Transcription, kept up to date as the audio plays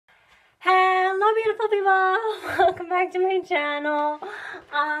beautiful people, welcome back to my channel.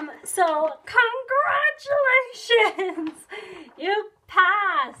 So congratulations, you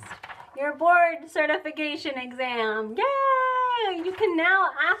passed your board certification exam. Yay! You can now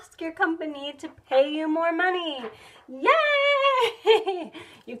ask your company to pay you more money. Yay!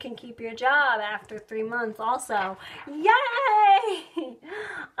 You can keep your job after 3 months also. Yay!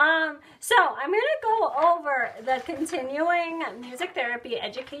 So I'm going to go over the continuing music therapy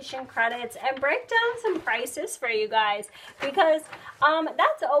education credits and break down some prices for you guys, because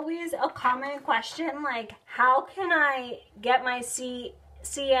that's always a common question, like how can I get my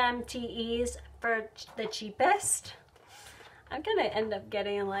CMTEs for the cheapest? I'm gonna end up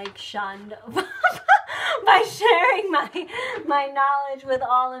getting like shunned by sharing my knowledge with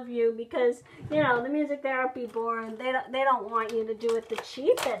all of you, because you know the music therapy board, they don't want you to do it the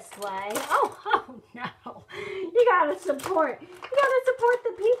cheapest way. Oh no, you gotta support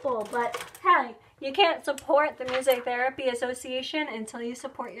the people. But hey, you can't support the Music Therapy Association until you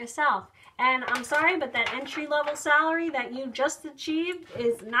support yourself. And I'm sorry, but that entry-level salary that you just achieved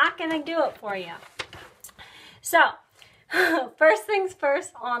is not going to do it for you. So, first things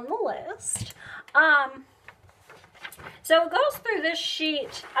first on the list. So it goes through this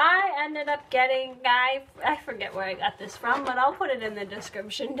sheet. I ended up getting, I forget where I got this from, but I'll put it in the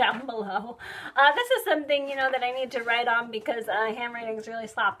description down below. This is something, you know, that I need to write on because handwriting is really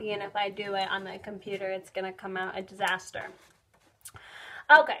sloppy, and if I do it on the computer, it's going to come out a disaster.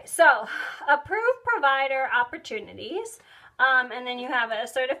 Okay, so approved provider opportunities. And then you have a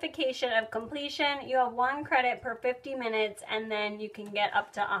certification of completion. You have 1 credit per 50 minutes, and then you can get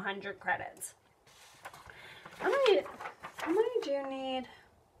up to 100 credits. How many do you need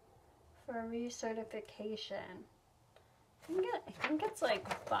for recertification? I think it's like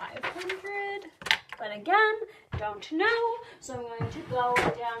 500, but again, don't know. So I'm going to go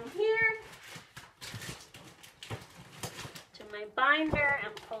down here to my binder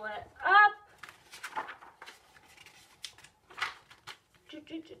and pull it up.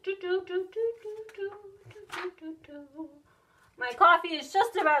 My coffee is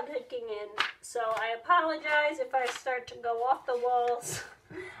just about kicking in, so I apologize if I start to go off the walls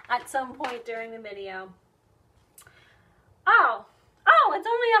at some point during the video. Oh, it's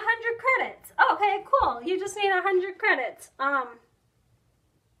only 100 credits. Okay, cool. You just need 100 credits.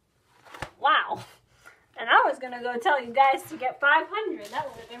 Wow. And I was gonna go tell you guys to get 500. That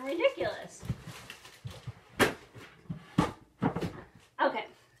would have been ridiculous. Okay,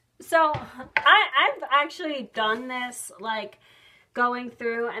 so I've actually done this, like going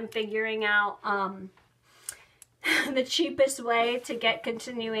through and figuring out the cheapest way to get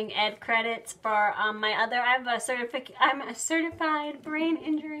continuing ed credits for my other. I'm a certified brain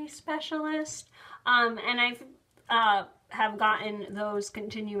injury specialist, and I've have gotten those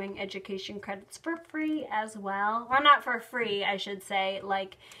continuing education credits for free as well. Or not for free, I should say,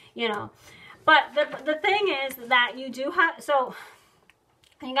 like, you know. But the thing is that you do have, so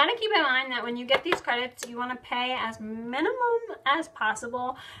you got to keep in mind that when you get these credits, you want to pay as minimum as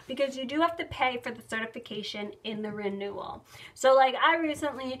possible, because you do have to pay for the certification in the renewal. So like I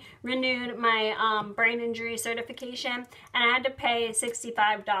recently renewed my brain injury certification, and I had to pay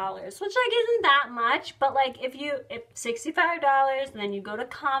 $65, which like isn't that much, but like if $65, and then you go to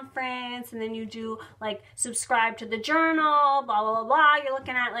conference, and then you do like subscribe to the journal, blah, blah, blah, blah, you're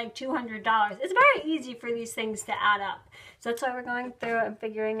looking at like $200. It's very easy for these things to add up. So that's why we're going through and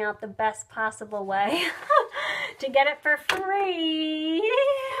figuring out the best possible way to get it for free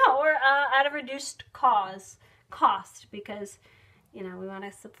or at a reduced cost, because, you know, we want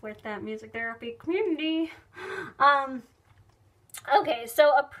to support that music therapy community. Okay,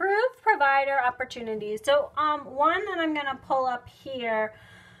 so approved provider opportunities. So one that I'm going to pull up here,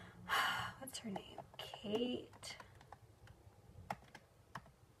 what's her name? Kate.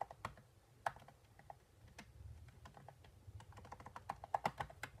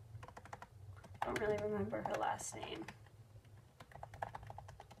 I don't really remember her last name.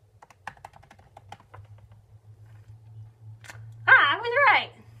 I was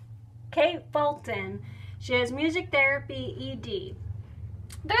right. Kate Fulton. She has music therapy ED.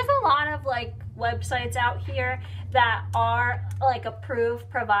 There's a lot of like websites out here that are like approved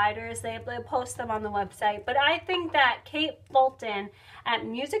providers. They post them on the website. But I think that Kate Fulton at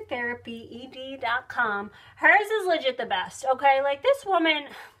musictherapyed.com, hers is legit the best. Okay, like this woman,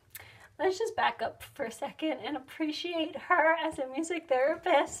 let's just back up for a second and appreciate her as a music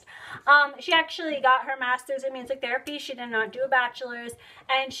therapist. She actually got her master's in music therapy. She did not do a bachelor's,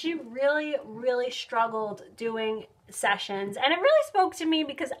 and she really, really struggled doing sessions. And it really spoke to me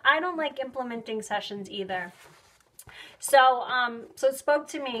because I don't like implementing sessions either. So, so it spoke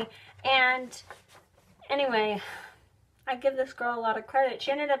to me, and anyway, I give this girl a lot of credit.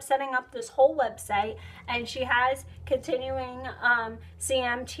 She ended up setting up this whole website, and she has continuing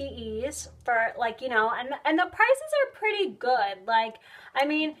CMTEs for, like, you know, and the prices are pretty good. Like, I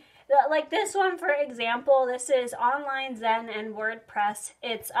mean, like this one, for example, this is Online Zen and WordPress.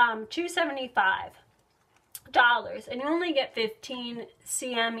 It's $275, and you only get 15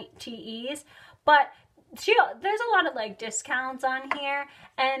 CMTEs, but there's a lot of like discounts on here,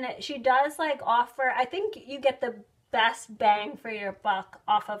 and she does like offer, I think you get the best bang for your buck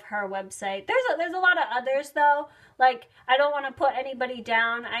off of her website. There's a lot of others though. Like, I don't want to put anybody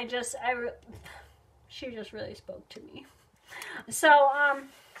down. She just really spoke to me. So I'm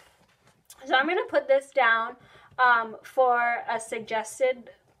gonna put this down for a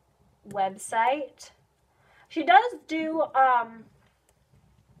suggested website. She does do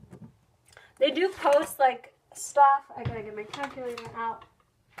they do post like stuff. I gotta get my calculator out.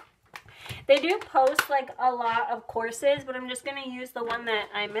 They do post like a lot of courses, but I'm just going to use the one that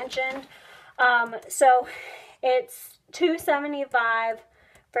I mentioned. So it's $275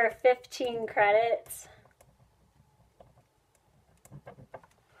 for 15 credits.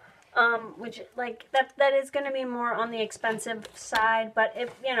 Which, like, that is going to be more on the expensive side, but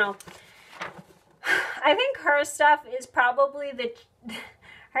if, you know, I think her stuff is probably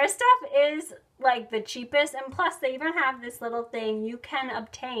her stuff is like the cheapest, and plus they even have this little thing. You can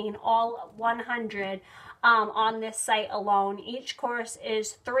obtain all 100 on this site alone. Each course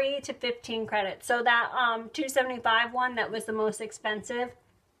is 3 to 15 credits. So that $275 one, that was the most expensive,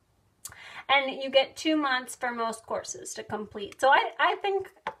 and you get 2 months for most courses to complete. So I think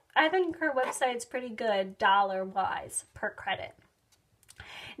her website's pretty good dollar-wise per credit.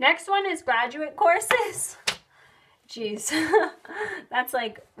 Next one is graduate courses. Jeez, that's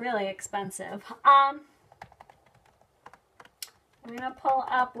like really expensive. I'm gonna pull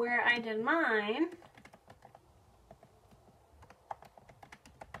up where I did mine.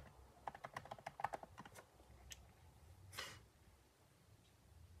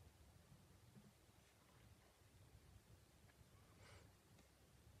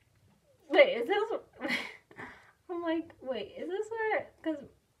 Wait, is this? I'm like, wait, is this where? Because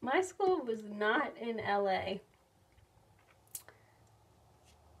my school was not in LA.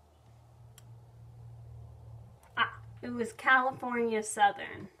 It was California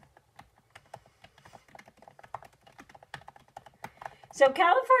Southern. So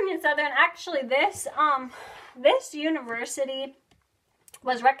California Southern, actually this university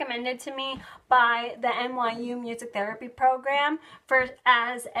was recommended to me by the NYU Music Therapy Program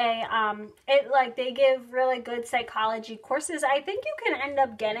as a they give really good psychology courses. I think you can end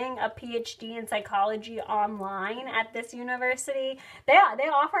up getting a PhD in psychology online at this university. They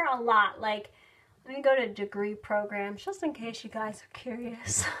offer a lot. Like, let me go to degree programs just in case you guys are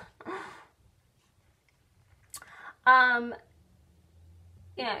curious. Yeah,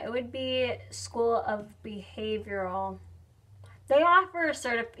 it would be School of Behavioral. They offer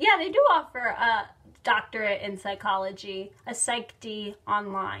they do offer a doctorate in psychology, a Psych D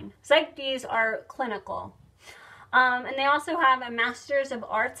online. Psych Ds are clinical. And they also have a Master's of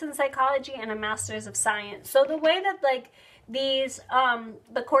Arts in Psychology and a Master's of Science. So the way that like these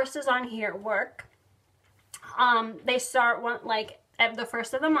the courses on here work, they start at the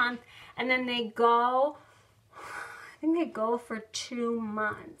first of the month, and then they go, I think they go for 2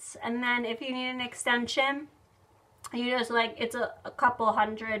 months. And then if you need an extension, you just it's a couple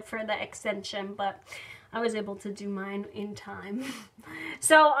hundred for the extension, but I was able to do mine in time.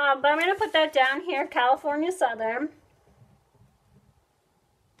 So, but I'm going to put that down here, California Southern.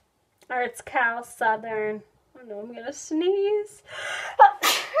 Or it's Cal Southern. Oh no, I'm going to sneeze. Oh,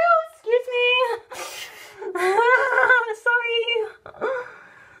 excuse me. Sorry.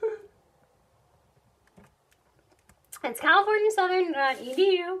 It's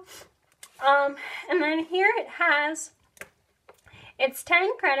californiasouthern.edu. And then here it has, it's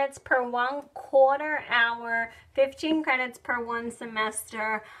 10 credits per 1 quarter hour, 15 credits per 1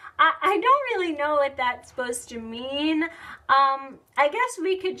 semester. I don't really know what that's supposed to mean. I guess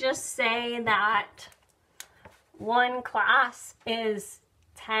we could just say that one class is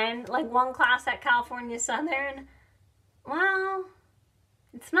 10, like one class at California Southern. Well,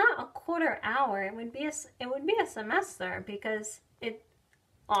 it's not a quarter hour. It would be a semester, because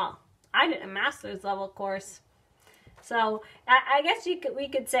I did a master's level course. So I guess we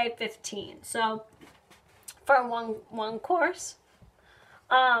could say 15. So for one course.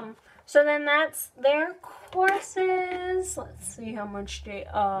 So then that's their courses. Let's see how much they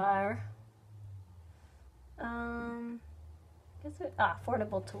are.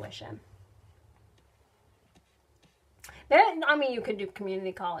 Affordable tuition. I mean, you could do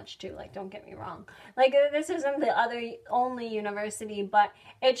community college too, like, don't get me wrong. Like, this isn't the only university, but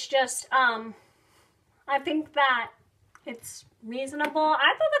it's just, I think that it's reasonable.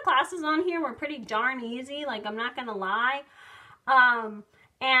 I thought the classes on here were pretty darn easy, like, I'm not gonna lie.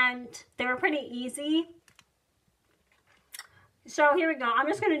 And they were pretty easy. So here we go. I'm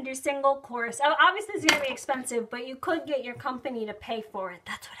just going to do single course. Obviously, it's going to be expensive, but you could get your company to pay for it.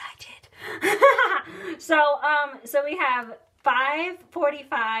 That's what I did. So we have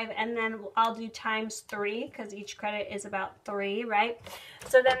 545, and then I'll do times 3 because each credit is about 3, right?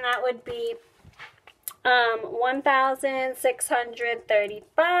 So then that would be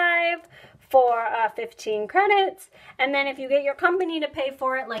 1,635 for 15 credits. And then if you get your company to pay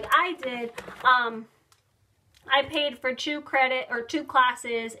for it, like I did, I paid for 2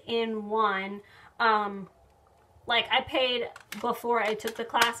 classes in one. Like, I paid before I took the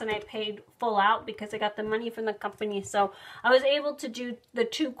class, and I paid full out because I got the money from the company. So I was able to do the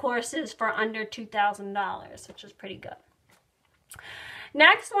 2 courses for under $2,000, which is pretty good.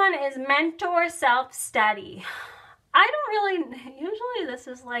 Next one is mentor self-study. I don't really, usually this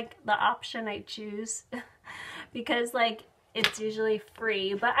is like the option I choose because, like, it's usually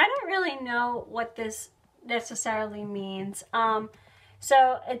free, but I don't really know what this necessarily means.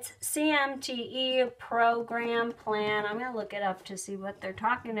 So it's CMTE program plan. I'm going to look it up to see what they're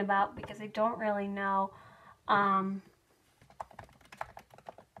talking about because I don't really know.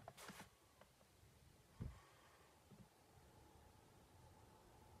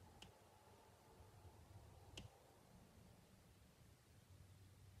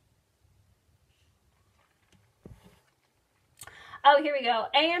 Oh, here we go.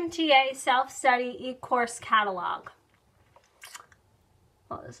 AMTA Self-Study E-Course Catalog.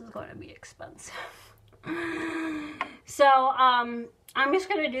 Oh, this is going to be expensive. So, I'm just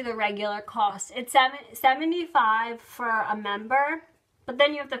going to do the regular cost. It's $75 for a member, but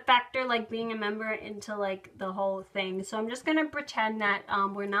then you have to factor, like, being a member into, like, the whole thing. So I'm just going to pretend that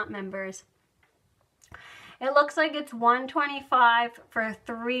we're not members. It looks like it's $125 for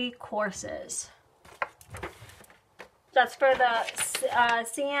 3 courses. That's for the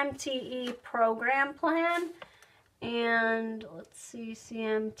CMTE program plan. And let's see,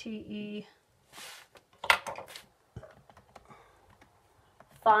 CMTE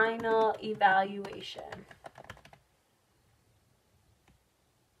final evaluation.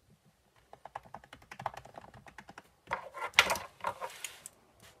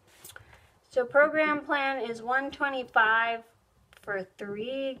 So program plan is $125 for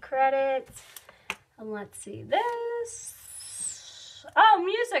 3 credits. And let's see this. Oh,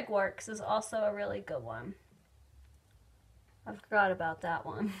 Music Works is also a really good one. I forgot about that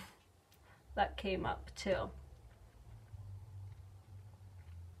one. That came up too.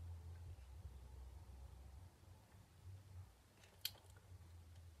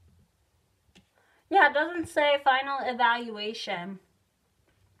 Yeah, it doesn't say final evaluation.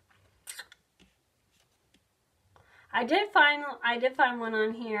 I did find one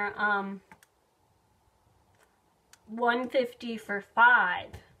on here, 150 for 5.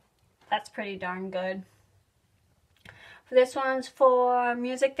 That's pretty darn good. This one's for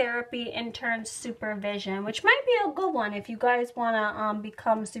music therapy intern supervision, which might be a good one if you guys want to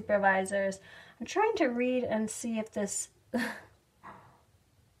become supervisors. I'm trying to read and see if this...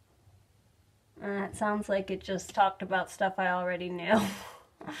 it sounds like it just talked about stuff I already knew.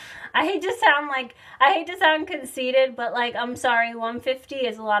 I hate to sound conceited, but, like, I'm sorry, 150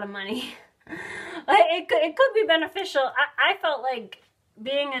 is a lot of money. It could be beneficial. I felt like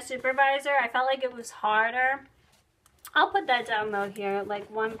being a supervisor, I felt like it was harder. I'll put that down though here,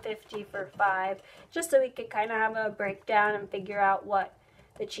 like 150 for 5, just so we could kind of have a breakdown and figure out what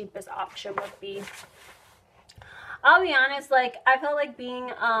the cheapest option would be. I'll be honest, like, I felt like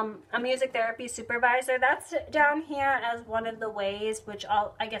being a music therapy supervisor, that's down here as one of the ways, which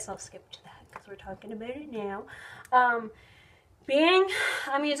I guess I'll skip to that because we're talking about it now. Being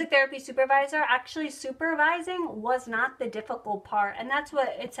a music therapy supervisor, actually supervising was not the difficult part, and that's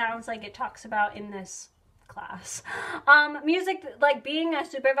what it sounds like it talks about in this class. Being a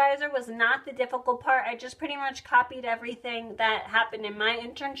supervisor was not the difficult part. I just pretty much copied everything that happened in my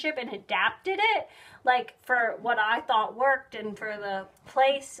internship and adapted it, like, for what I thought worked and for the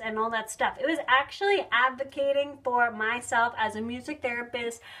place and all that stuff. It was actually advocating for myself as a music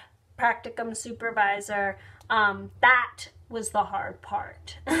therapist, practicum supervisor. That was the hard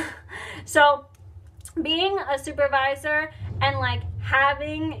part. So being a supervisor and, like,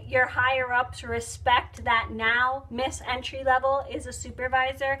 having your higher ups respect that now Miss Entry Level is a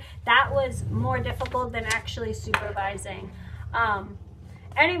supervisor, that was more difficult than actually supervising.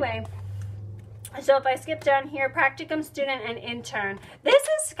 Anyway, So if I skip down here, practicum student and intern. This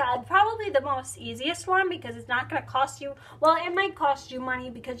is probably the most easiest one because it's not going to cost you, well, it might cost you money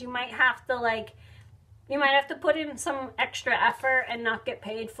because you might have to like, you might have to put in some extra effort and not get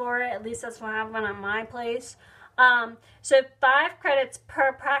paid for it. At least that's what happened on my place. So 5 credits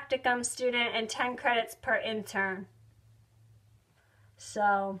per practicum student and 10 credits per intern.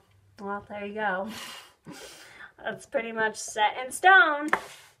 So, well, there you go. That's pretty much set in stone.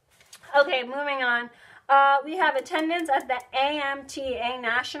 Okay, moving on. We have attendance at the CMTE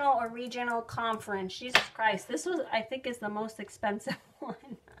National or Regional Conference. Jesus Christ, this was, I think, is the most expensive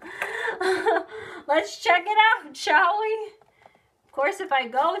one. Let's check it out, shall we? Of course, if I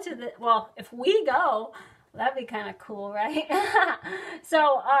go to the, well, if we go, that'd be kind of cool, right?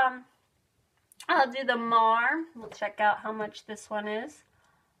 So, I'll do the MAR. We'll check out how much this one is.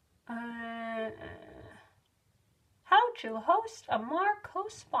 How to host a MAR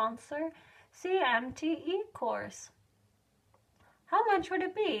co-sponsor CMTE course. How much would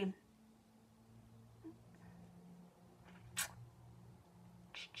it be?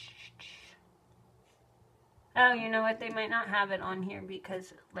 Oh, you know what? They might not have it on here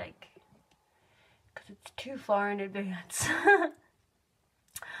because, like, it's too far in advance.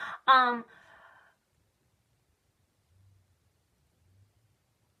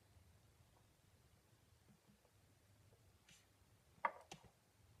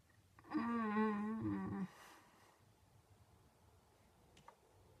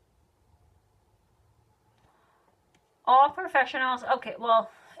 All professionals, okay, well,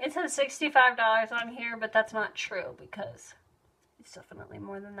 it says $65 on here, but that's not true because it's definitely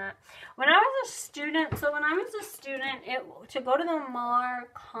more than that. When I was a student, to go to the MAR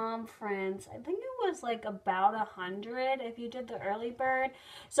conference, I think it was like about 100 if you did the early bird.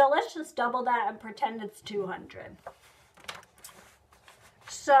 So let's just double that and pretend it's 200.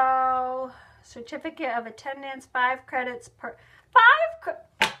 So, certificate of attendance, 5 credits per,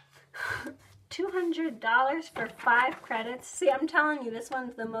 $200 for 5 credits. See, I'm telling you, this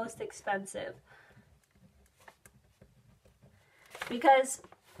one's the most expensive. Because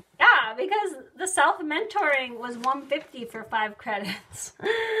the self-mentoring was $150 for 5 credits.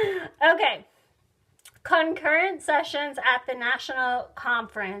 Okay. Concurrent sessions at the national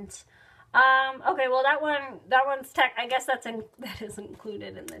conference. Okay, well that one's tech. I guess that is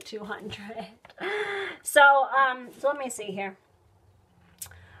included in the 200. So let me see here.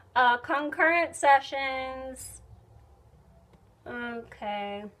 Concurrent sessions.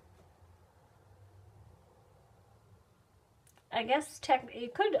 Okay. I guess you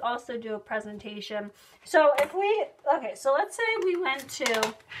could also do a presentation. So if so let's say we went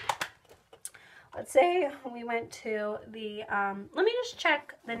to the, let me just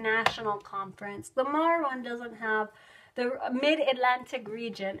check the national conference. The MAR one doesn't have, the Mid-Atlantic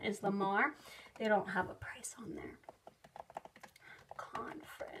region is the MAR. They don't have a price on there.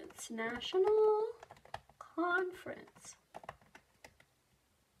 Conference, national conference.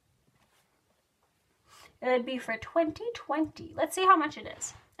 It would be for 2020. Let's see how much it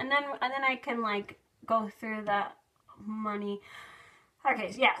is. And then I can like go through that money.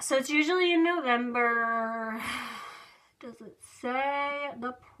 Okay, yeah, so it's usually in November. Does it say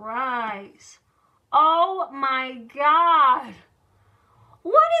the price? Oh my God.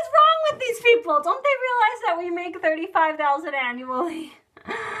 What is wrong with these people? Don't they realize that we make $35,000 annually?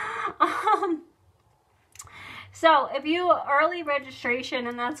 So if you early registration,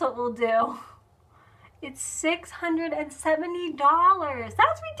 and that's what we'll do, it's $670.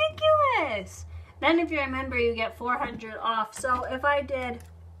 That's ridiculous. Then if you're a member, you get $400 off. So if I did,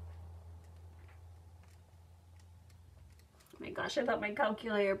 oh my gosh, I thought my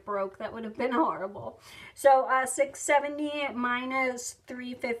calculator broke. That would have been horrible. So 670 minus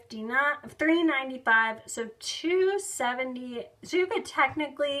 395, so 270. So you could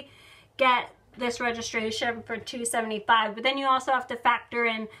technically get this registration for $275, but then you also have to factor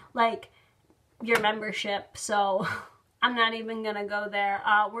in like your membership. So I'm not even gonna go there.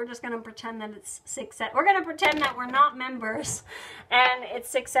 We're just gonna pretend that it's we're gonna pretend that we're not members, and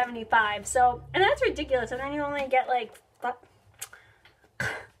it's $675. So, and that's ridiculous. And then you only get like,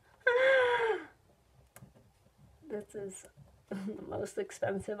 this is the most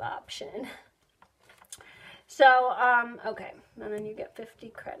expensive option. So, okay, and then you get 50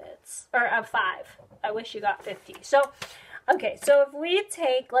 credits, or 5. I wish you got 50. So, okay, so if we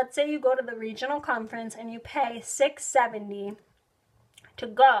take, let's say you go to the regional conference and you pay $670 to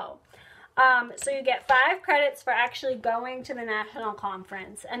go. So you get 5 credits for actually going to the national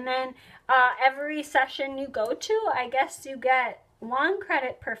conference. And then every session you go to, I guess you get 1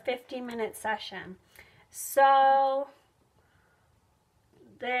 credit per 50-minute session. So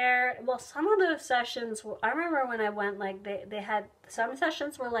well, some of those sessions, I remember when I went, like, they had, some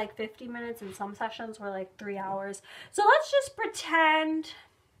sessions were like 50 minutes and some sessions were like 3 hours. So let's just pretend,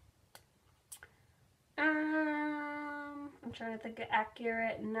 I'm trying to think of an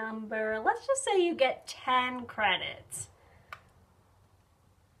accurate number. Let's just say you get 10 credits,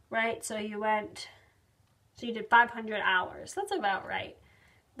 right? So you did 500 hours. That's about right,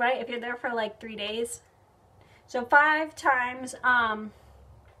 right? If you're there for like 3 days. So 5 times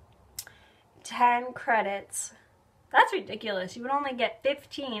 10 credits. That's ridiculous. You would only get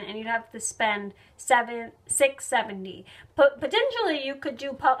 15 and you'd have to spend $670. Potentially you could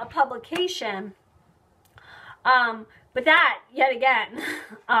do a publication, but that, yet again,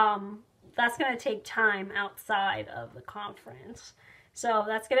 that's going to take time outside of the conference. So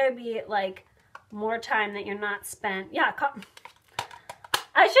that's going to be like more time that you're not spent. Yeah,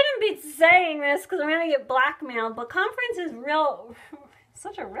 I shouldn't be saying this because I'm going to get blackmailed, but conference is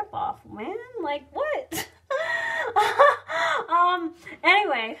such a ripoff, man. Like, what?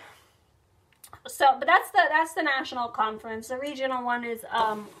 Anyway, so, but that's the national conference. The regional one is,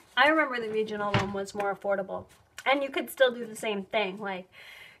 I remember the regional one was more affordable. And you could still do the same thing, like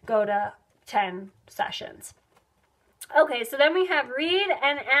go to 10 sessions. Okay, so then we have read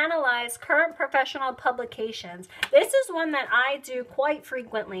and analyze current professional publications. This is one that I do quite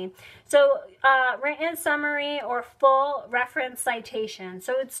frequently. So written summary or full reference citation.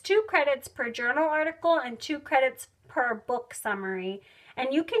 So it's 2 credits per journal article and 2 credits per book summary.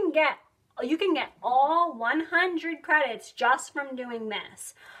 And you can get all 100 credits just from doing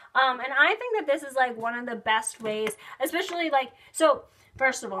this. And I think that this is like one of the best ways, especially like, so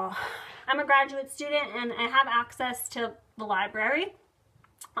first of all, I'm a graduate student and I have access to the library.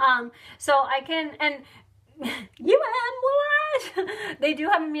 So I can, and what? They do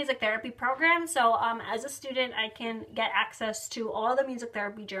have a music therapy program. So as a student, I can get access to all the music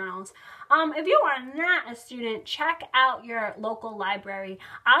therapy journals. If you are not a student, check out your local library.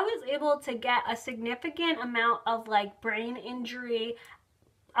 I was able to get a significant amount of like brain injury,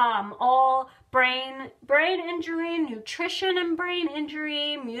 all brain injury, nutrition and brain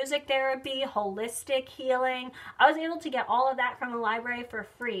injury, music therapy, holistic healing. I was able to get all of that from the library for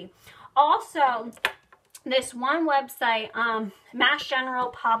free. Also, this one website, Mass General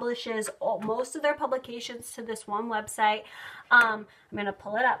publishes most of their publications to this one website. I'm going to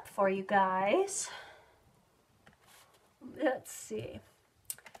pull it up for you guys. Let's see.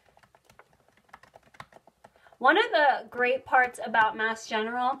 One of the great parts about Mass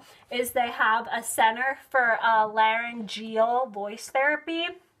General is they have a center for laryngeal voice therapy.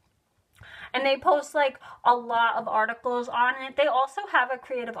 And they post like a lot of articles on it. They also have a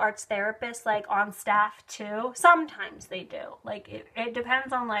creative arts therapist like on staff too. Sometimes they do. Like it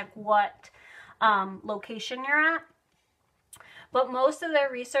depends on like what location you're at. But most of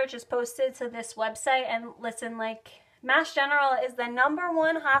their research is posted to this website. And listen, like Mass General is the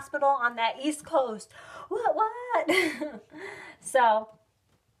 #1 hospital on that East Coast. What? So,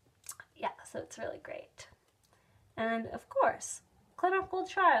 yeah, so it's really great. And of course, clinical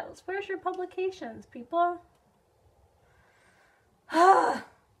trials. Where's your publications, people? No!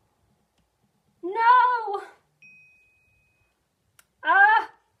 I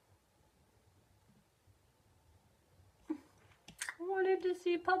wanted to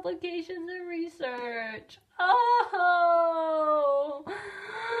see publications and research. Oh!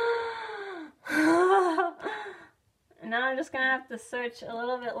 Now I'm just gonna have to search a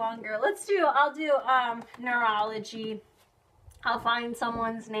little bit longer. I'll do neurology. I'll find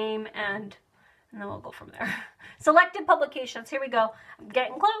someone's name and then we'll go from there. Selected publications. Here we go. I'm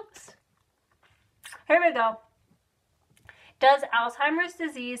getting close. Here we go. Does Alzheimer's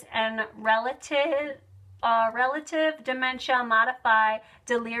disease and relative dementia modify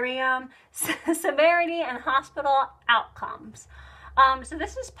delirium severity and hospital outcomes? So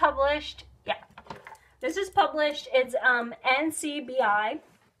this is published. Yeah, this is published. It's NCBI,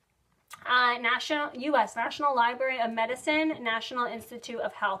 U.S. National Library of Medicine, National Institute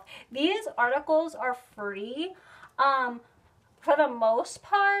of Health. These articles are free. For the most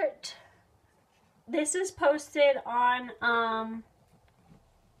part, this is posted on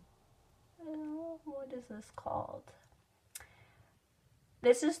what is this called?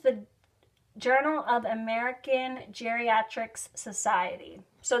 This is the Journal of American Geriatrics Society.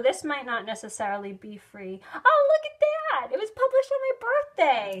 So this might not necessarily be free. Oh, look at that! It was published on my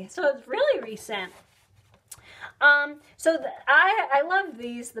birthday. So it's really recent. I love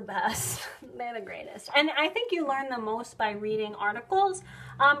these the best. They're the greatest. And I think you learn the most by reading articles.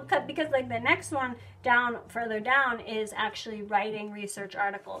 Because like the next one further down is actually writing research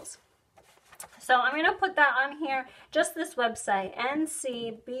articles. So I'm going to put that on here, just this website,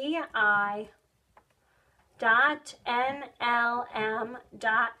 ncbi.nlm.gov.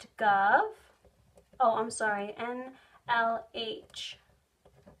 Oh, I'm sorry, nlh.gov.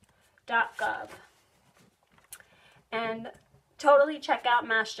 And totally check out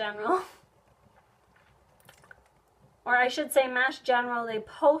Mass General. Or I should say Mass General, they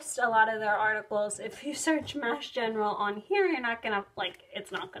post a lot of their articles. If you search Mass General on here, you're not going to, like,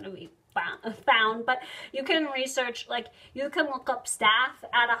 it's not going to be found, but you can research, like, you can look up staff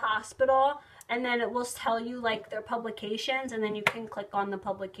at a hospital, and then it will tell you, like, their publications, and then you can click on the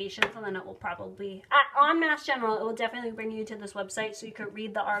publications, and then it will probably, on Mass General, it will definitely bring you to this website, so you could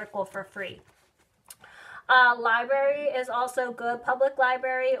read the article for free. Library is also good. Public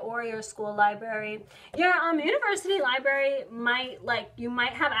library or your school library. Your university library might, like, you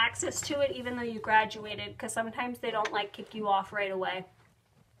might have access to it even though you graduated, because sometimes they don't, like, kick you off right away.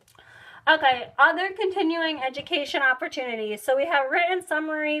 Okay, other continuing education opportunities. So we have written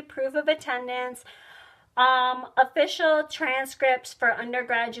summary, proof of attendance, official transcripts for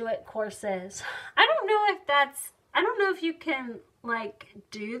undergraduate courses. I don't know if you can, like,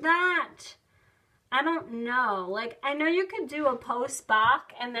 do that. I don't know. Like, I know you could do a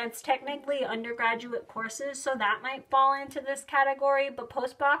post-bac, and that's technically undergraduate courses, so that might fall into this category, but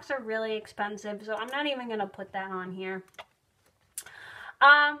post-bacs are really expensive, so I'm not even going to put that on here.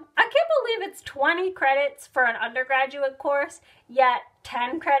 I can't believe it's 20 credits for an undergraduate course, yet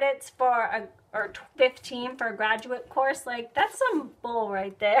 10 credits for or 15 for a graduate course. Like, that's some bull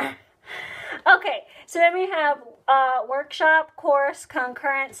right there. Okay, so then we have workshop, course,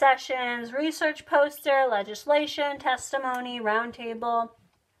 concurrent sessions, research poster, legislation, testimony, roundtable.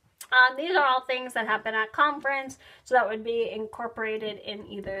 These are all things that happen at conference, so that would be incorporated in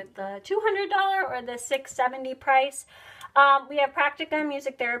either the $200 or the $670 price. We have Practicum,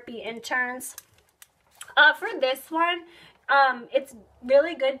 music therapy interns. For this one, it's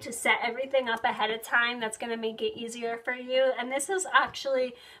really good to set everything up ahead of time. That's going to make it easier for you. And this is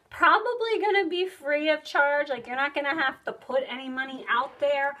actually probably going to be free of charge. Like, you're not going to have to put any money out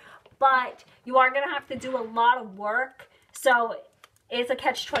there, but you are going to have to do a lot of work. So it's a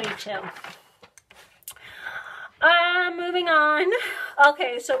catch-22. Moving on.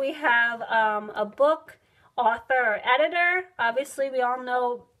 Okay, so we have a book author or editor. Obviously, we all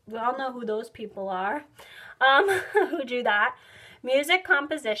know who those people are. Who do that. Music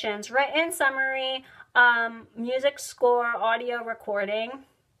compositions, written summary, music score, audio recording.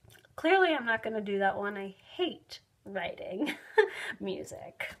 Clearly, I'm not going to do that one. I hate writing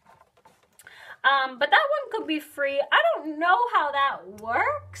music. But that one could be free. I don't know how that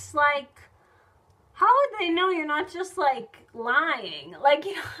works. Like, how would they know you're not just, like, lying? Like,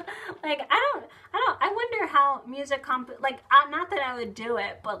 you know, like, I wonder how music not that I would do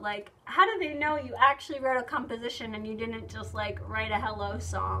it, but, like, how do they know you actually wrote a composition and you didn't just, like, write a hello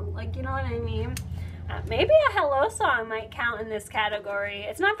song? Like, you know what I mean? Maybe a hello song might count in this category.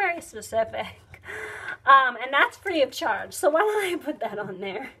 It's not very specific. And that's free of charge, so why don't I put that on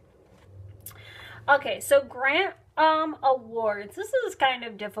there? Okay, so grant awards. This is kind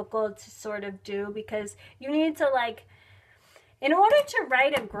of difficult to sort of do because you need to, like, in order to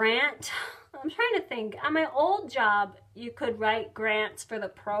write a grant, I'm trying to think. At my old job, you could write grants for the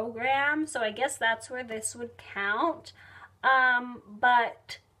program, so I guess that's where this would count.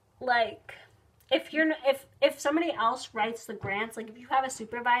 But, like, if somebody else writes the grants, like if you have a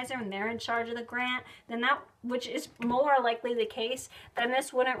supervisor and they're in charge of the grant, then that, which is more likely the case, then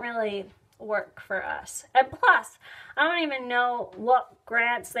this wouldn't really work for us. And plus, I don't even know what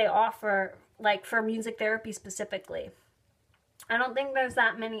grants they offer, like for music therapy specifically. I don't think there's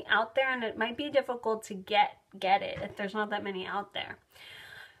that many out there, and it might be difficult to get it if there's not that many out there.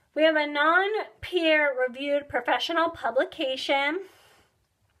 We have a non-peer reviewed professional publication.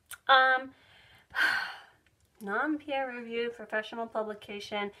 Non-peer reviewed professional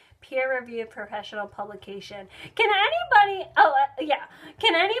publication, peer reviewed professional publication. Can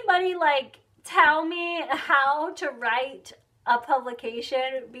anybody like tell me how to write a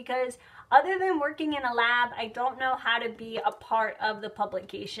publication? Because other than working in a lab, I don't know how to be a part of the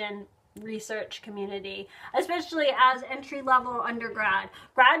publication research community, especially as entry-level undergrad.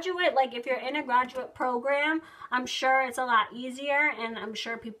 Graduate, like if you're in a graduate program, I'm sure it's a lot easier and I'm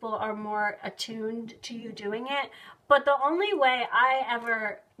sure people are more attuned to you doing it. But the only way I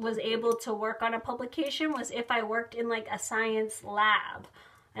ever was able to work on a publication was if I worked in like a science lab.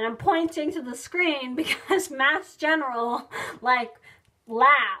 And I'm pointing to the screen because Mass General, like,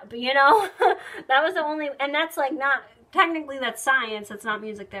 lab, you know? That was the only, and that's like not technically that's science, that's not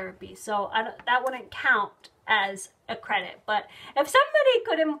music therapy. So that wouldn't count as a credit. But if somebody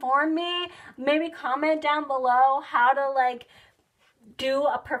could inform me, maybe comment down below how to like do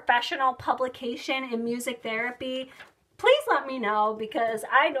a professional publication in music therapy, please let me know, because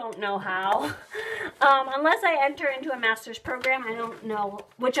I don't know how. Unless I enter into a master's program, I don't know,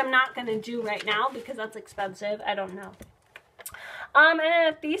 which I'm not going to do right now because that's expensive. I don't know. And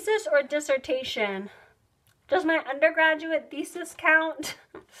then a thesis or dissertation. Does my undergraduate thesis count?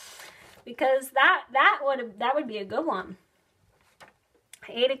 Because that would be a good one.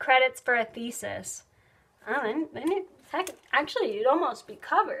 80 credits for a thesis. Oh, then actually you'd almost be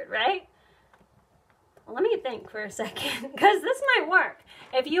covered, right? Let me think for a second, because this might work.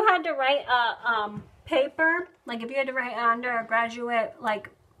 If you had to write a paper, like if you had to write an undergraduate like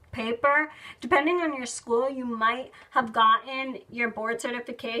paper, depending on your school, you might have gotten your board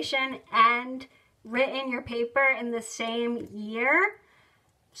certification and written your paper in the same year.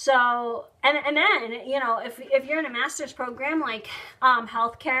 So, and then, you know, if you're in a master's program like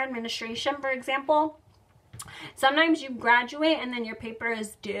healthcare administration, for example, sometimes you graduate and then your paper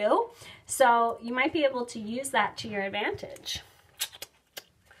is due. So you might be able to use that to your advantage.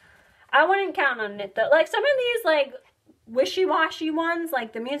 I wouldn't count on it though. Like some of these like wishy-washy ones,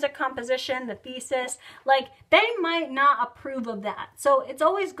 like the music composition, the thesis, like they might not approve of that. So it's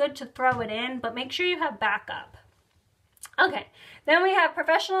always good to throw it in, but make sure you have backup. Okay, then we have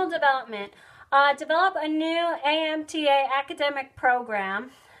professional development. Develop a new AMTA academic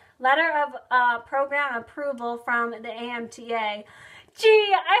program. Letter of program approval from the AMTA.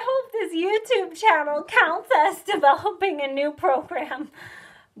 Gee, I hope this YouTube channel counts as developing a new program.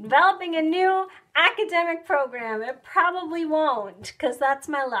 Developing a new academic program. It probably won't, because that's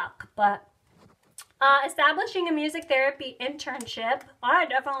my luck. But establishing a music therapy internship. I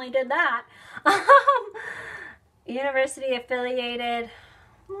definitely did that. University affiliated.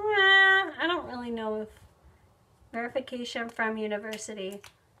 I don't really know if verification from university.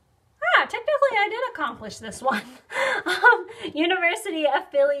 Technically I did accomplish this one. University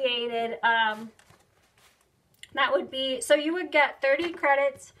affiliated, that would be, so you would get 30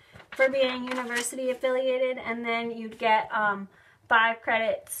 credits for being university affiliated, and then you'd get 5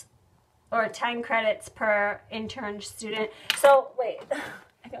 credits or 10 credits per intern student. So wait,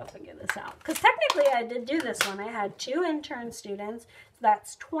 I gotta figure this out, because technically I did do this one. I had 2 intern students, so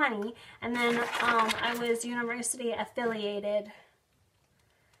that's 20, and then I was university affiliated.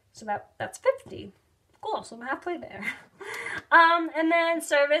 So that's 50. Cool, so I'm halfway there. And then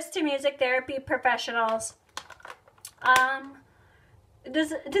service to music therapy professionals.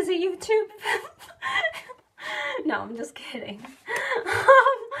 Does a YouTube... No, I'm just kidding.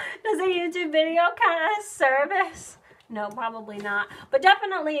 Does a YouTube video count as service? No, probably not. But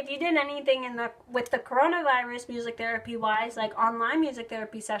definitely, if you did anything with the coronavirus music therapy wise, like online music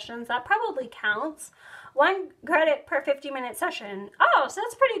therapy sessions, that probably counts. 1 credit per 50-minute session. Oh, so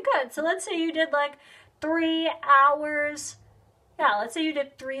that's pretty good. So let's say you did like 3 hours. Yeah, let's say you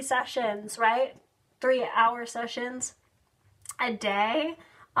did 3 sessions, right? 3-hour sessions a day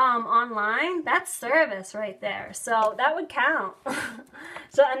online. That's service right there. So that would count.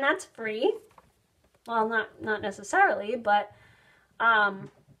 So, and that's free. Well, not necessarily, but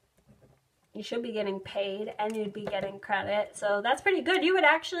you should be getting paid and you'd be getting credit. So that's pretty good. You would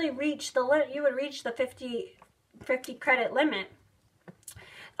actually reach the 50 credit limit.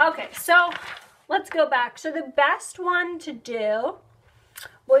 Okay, so let's go back. So the best one to do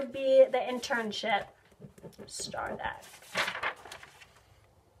would be the internship. Star that.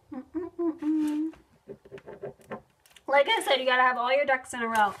 Like I said, you gotta have all your ducks in a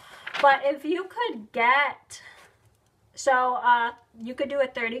row. But if you could get, so you could do a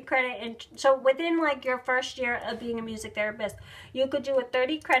 30 credit, so within like your first year of being a music therapist, you could do a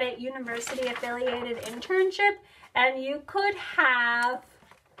 30 credit university affiliated internship, and you could have,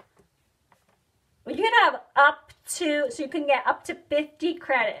 up to, so you can get up to 50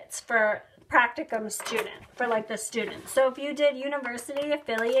 credits for Practicum student, for like the students. So if you did university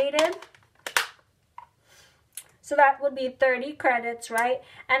affiliated, so that would be 30 credits, right?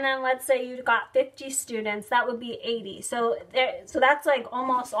 And then let's say you got 50 students, that would be 80. So that's like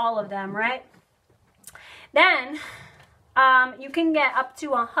almost all of them, right? Then you can get up to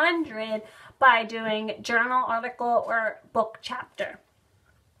 100 by doing journal article or book chapter.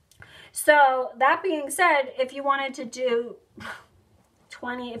 So that being said, if you wanted to do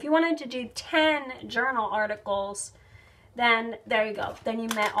 10 journal articles, then there you go. Then you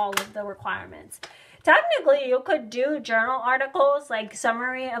met all of the requirements. Technically, you could do journal articles, like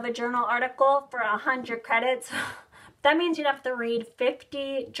summary of a journal article for 100 credits. That means you'd have to read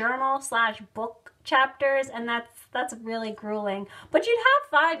 50 journal/book chapters, and That's really grueling. But you'd have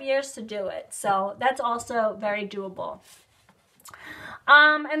 5 years to do it, so that's also very doable.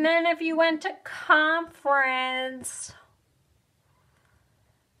 And then if you went to conference,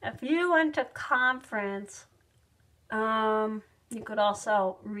 you could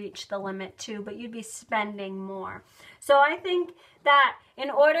also reach the limit too, but you'd be spending more. So I think that in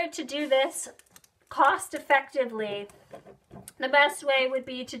order to do this cost effectively, the best way would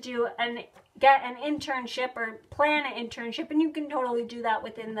be to get an internship or plan an internship, and you can totally do that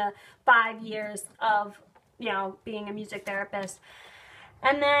within the 5 years of, being a music therapist.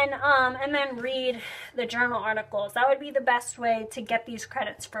 And then read the journal articles. That would be the best way to get these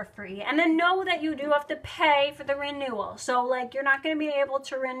credits for free. And then know that you do have to pay for the renewal. So like, you're not going to be able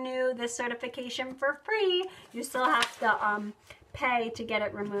to renew this certification for free. You still have to pay to get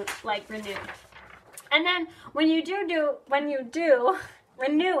it renewed. And then when you do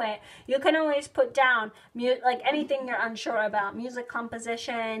renew it, you can always put down like anything you're unsure about: music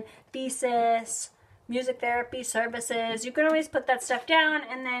composition, thesis, music therapy services. You can always put that stuff down,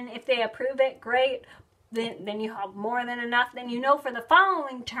 and then if they approve it, great. Then you have more than enough. Then you know for the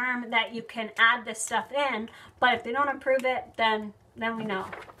following term that you can add this stuff in. But if they don't approve it, then we know.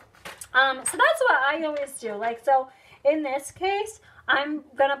 So that's what I always do. Like, so in this case, I'm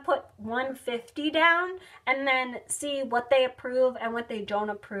gonna put 150 down and then see what they approve and what they don't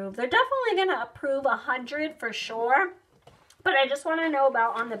approve. They're definitely gonna approve 100 for sure. But I just want to know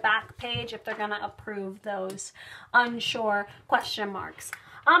about on the back page if they're going to approve those unsure question marks.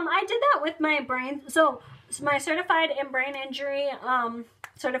 I did that with my brain. So my certified in brain injury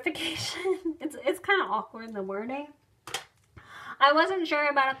certification, it's kind of awkward, the wording. I wasn't sure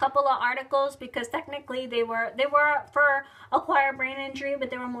about a couple of articles because technically they were for acquired brain injury,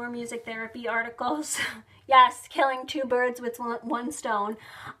 but they were more music therapy articles. Yes, killing 2 birds with one stone.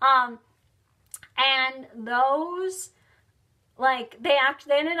 And those, like, they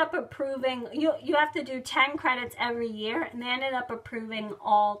ended up approving, you have to do 10 credits every year, and they ended up approving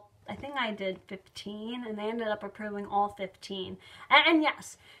all, I think I did 15, and they ended up approving all 15. And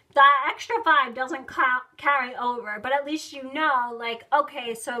yes, that extra 5 doesn't carry over, but at least you know, like,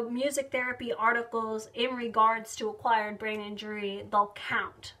 okay, so music therapy articles in regards to acquired brain injury, they'll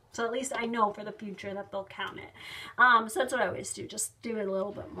count. So at least I know for the future that they'll count it. So that's what I always do, just do it a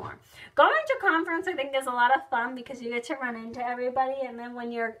little bit more. Going to conference, I think, is a lot of fun because you get to run into everybody, and then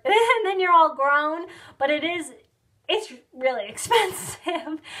when you're all grown, but it's really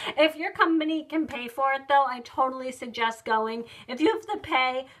expensive. If your company can pay for it, though, I totally suggest going. If you have to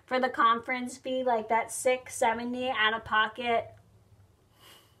pay for the conference fee, like that $670 out of pocket,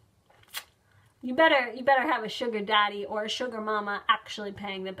 you better have a sugar daddy or a sugar mama actually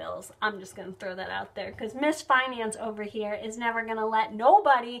paying the bills. I'm just going to throw that out there because Miss Finance over here is never going to let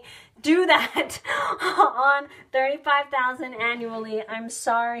nobody do that on $35,000 annually. I'm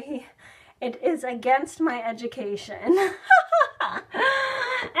sorry. It is against my education. Anyway,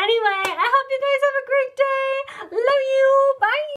 I hope you guys have a great day. Love you. Bye.